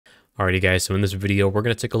Alrighty guys, so in this video we're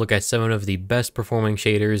going to take a look at 7 of the best performing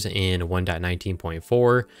shaders in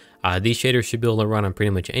 1.19.4. These shaders should be able to run on pretty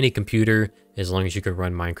much any computer as long as you can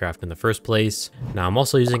run Minecraft in the first place. Now I'm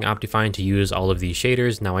also using Optifine to use all of these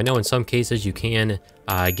shaders. Now I know in some cases you can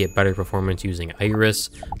get better performance using Iris,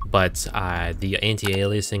 but the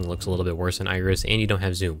anti-aliasing looks a little bit worse than Iris and you don't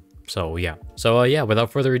have zoom. So yeah,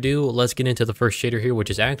 without further ado, let's get into the first shader here, which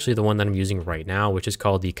is actually the one that I'm using right now, which is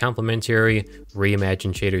called the Complementary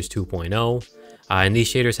Reimagined Shaders 2.0. And these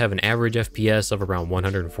shaders have an average FPS of around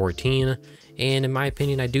 114, and in my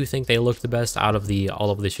opinion, I do think they look the best out of all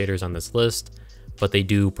of the shaders on this list, but they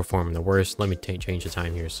do perform the worst. Let me change the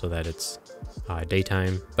time here so that it's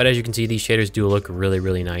daytime. But as you can see, these shaders do look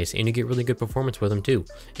really nice, and you get really good performance with them too.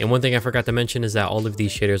 And one thing I forgot to mention is that all of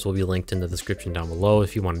these shaders will be linked in the description down below.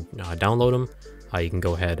 If you want to download them, you can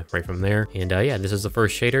go ahead right from there. And yeah, this is the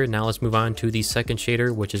first shader. Now let's move on to the second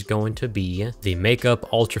shader, which is going to be the Makeup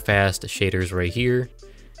Ultra Fast shaders right here.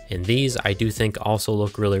 And these I do think also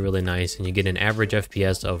look really nice, and you get an average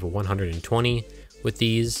FPS of 120 with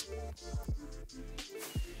these.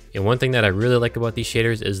 And one thing that I really like about these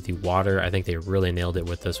shaders is the water. I think they really nailed it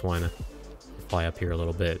with this one. Fly up here a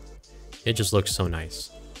little bit. It just looks so nice.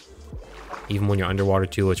 Even when you're underwater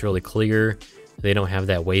too, it's really clear. They don't have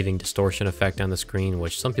that waving distortion effect on the screen,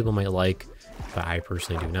 which some people might like, but I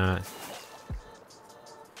personally do not.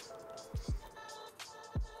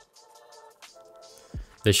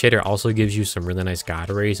 The shader also gives you some really nice God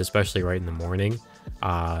rays, especially right in the morning.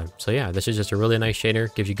 So yeah, this is just a really nice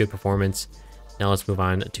shader, gives you good performance. Now let's move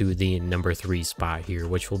on to the number 3 spot here,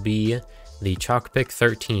 which will be the Chalkpick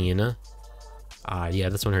 13. Yeah,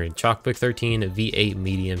 this one here, Chalkpick 13 V8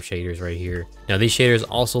 medium shaders right here. Now these shaders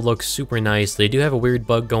also look super nice. They do have a weird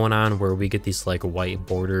bug going on where we get this like white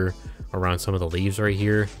border around some of the leaves right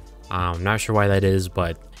here. I'm not sure why that is,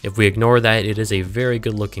 but if we ignore that, it is a very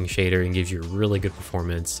good looking shader and gives you really good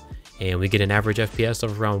performance. And we get an average FPS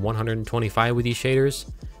of around 125 with these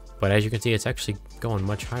shaders. But as you can see, it's actually going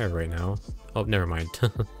much higher right now. Oh, never mind.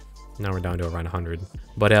 Now we're down to around 100.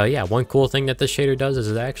 But yeah, one cool thing that this shader does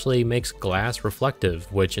is it actually makes glass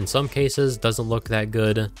reflective, which in some cases doesn't look that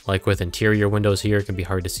good. Like with interior windows here, it can be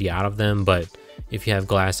hard to see out of them. But if you have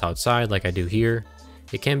glass outside like I do here,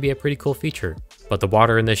 it can be a pretty cool feature. But the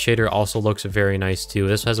water in this shader also looks very nice too.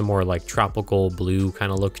 This has a more like tropical blue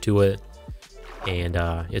kind of look to it.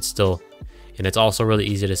 And it's also really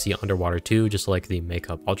easy to see underwater too, just like the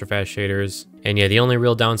Makeup Ultra Fast shaders. And yeah, the only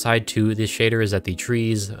real downside to this shader is that the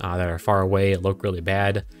trees that are far away look really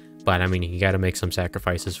bad. But I mean, you got to make some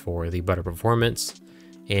sacrifices for the better performance.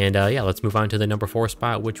 And yeah, let's move on to the number 4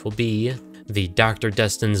 spot, which will be the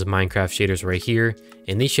DrDestens Minecraft shaders right here.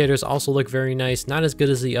 And these shaders also look very nice. Not as good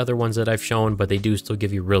as the other ones that I've shown, but they do still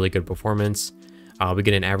give you really good performance. We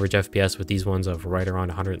get an average FPS with these ones of right around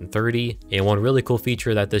 130. And one really cool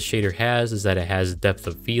feature that this shader has is that it has depth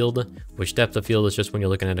of field, which depth of field is just when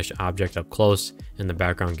you're looking at an object up close and the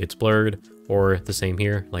background gets blurred, or the same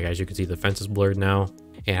here. Like as you can see, the fence is blurred now.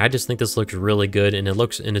 And I just think this looks really good, and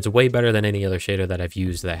it's way better than any other shader that I've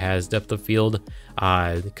used that has depth of field.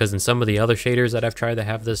 Because in some of the other shaders that I've tried that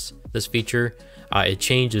have this feature, it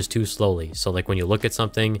changes too slowly. So like when you look at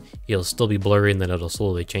something, it'll still be blurry and then it'll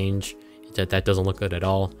slowly change. That doesn't look good at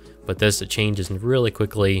all. But this, it changes really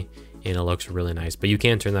quickly and it looks really nice. But you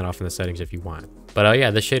can turn that off in the settings if you want. But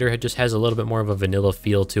yeah, this shader just has a little bit more of a vanilla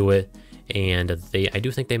feel to it, and I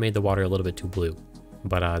do think they made the water a little bit too blue.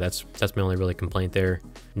 But that's my only really complaint there.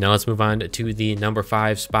 Now let's move on to the number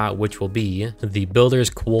 5 spot, which will be the Builder's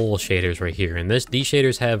Quoll shaders right here. And these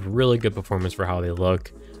shaders have really good performance for how they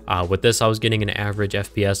look. With this, I was getting an average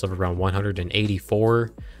FPS of around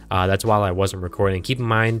 184. That's while I wasn't recording. Keep in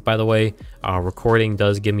mind, by the way, recording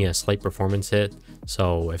does give me a slight performance hit.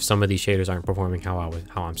 So if some of these shaders aren't performing how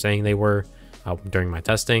I'm saying they were during my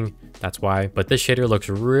testing, that's why. But this shader looks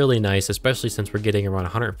really nice, especially since we're getting around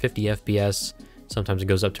 150 FPS. Sometimes it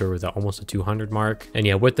goes up to almost a 200 mark. And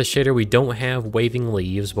yeah, with the shader, we don't have waving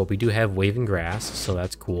leaves, but we do have waving grass, so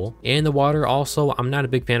that's cool. And the water also, I'm not a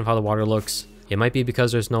big fan of how the water looks. It might be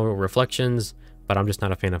because there's no reflections, but I'm just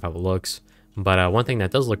not a fan of how it looks. But one thing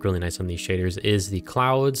that does look really nice on these shaders is the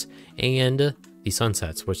clouds and the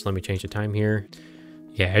sunsets, which let me change the time here.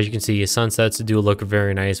 Yeah, as you can see, sunsets do look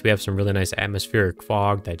very nice. We have some really nice atmospheric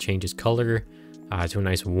fog that changes color to a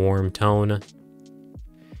nice warm tone.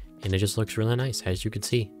 And it just looks really nice, as you can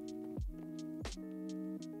see.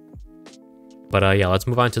 But yeah, let's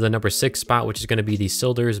move on to the number 6 spot, which is going to be the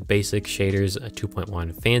Sildur's Basic Shaders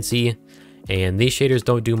 2.1 Fancy. And these shaders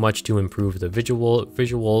don't do much to improve the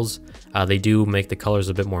visuals. They do make the colors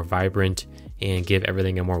a bit more vibrant and give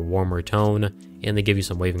everything a more warmer tone. And they give you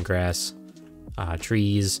some waving grass,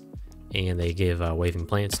 trees, and they give waving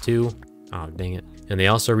plants too. Oh, dang it. And they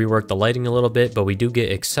also reworked the lighting a little bit, but we do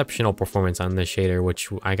get exceptional performance on this shader, which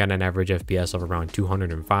I got an average FPS of around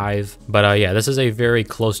 205. But yeah, this is a very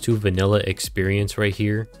close to vanilla experience right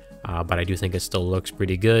here. But I do think it still looks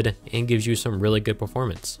pretty good and gives you some really good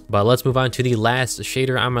performance. But let's move on to the last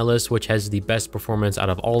shader on my list, which has the best performance out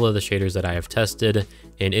of all of the shaders that I have tested,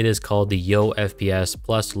 and it is called the YOFPS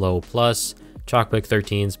plus low plus Chalkbook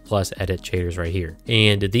 13s plus edit shaders right here.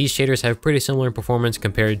 And these shaders have pretty similar performance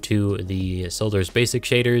compared to the Sildur's basic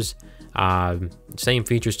shaders. Same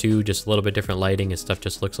features too, just a little bit different lighting and stuff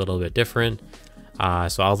just looks a little bit different.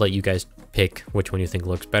 So I'll let you guys pick which one you think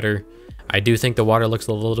looks better. I do think the water looks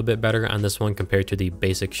a little bit better on this one compared to the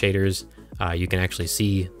basic shaders. You can actually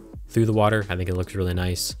see through the water. I think it looks really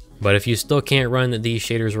nice. But if you still can't run these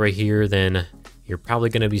shaders right here, then you're probably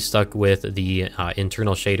going to be stuck with the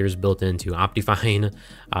internal shaders built into Optifine.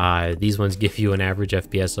 These ones give you an average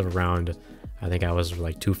FPS of around, I think I was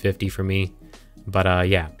like 250 for me. But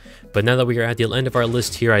yeah, but now that we are at the end of our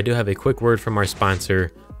list here, I do have a quick word from our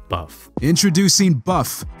sponsor, Buff. Introducing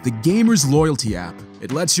Buff, the gamer's loyalty app.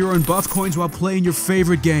 It lets you earn Buff coins while playing your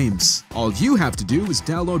favorite games. All you have to do is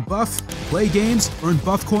download Buff, play games, earn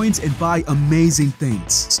Buff coins, and buy amazing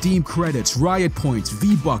things. Steam credits, Riot points,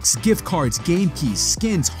 V-Bucks, gift cards, game keys,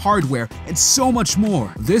 skins, hardware, and so much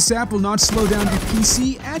more. This app will not slow down your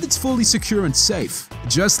PC, and it's fully secure and safe.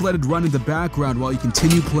 Just let it run in the background while you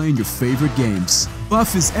continue playing your favorite games.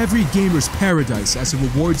 Buff is every gamer's paradise as it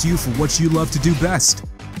rewards you for what you love to do best.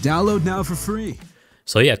 Download now for free.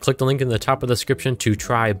 So yeah, click the link in the top of the description to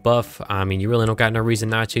try Buff. I mean, you really don't got no reason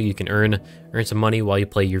not to. You can earn some money while you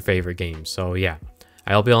play your favorite games. So yeah,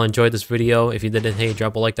 I hope you all enjoyed this video. If you didn't, hey,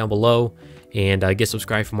 drop a like down below and get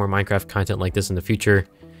subscribed for more Minecraft content like this in the future.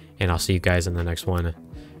 And I'll see you guys in the next one.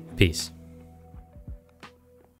 Peace.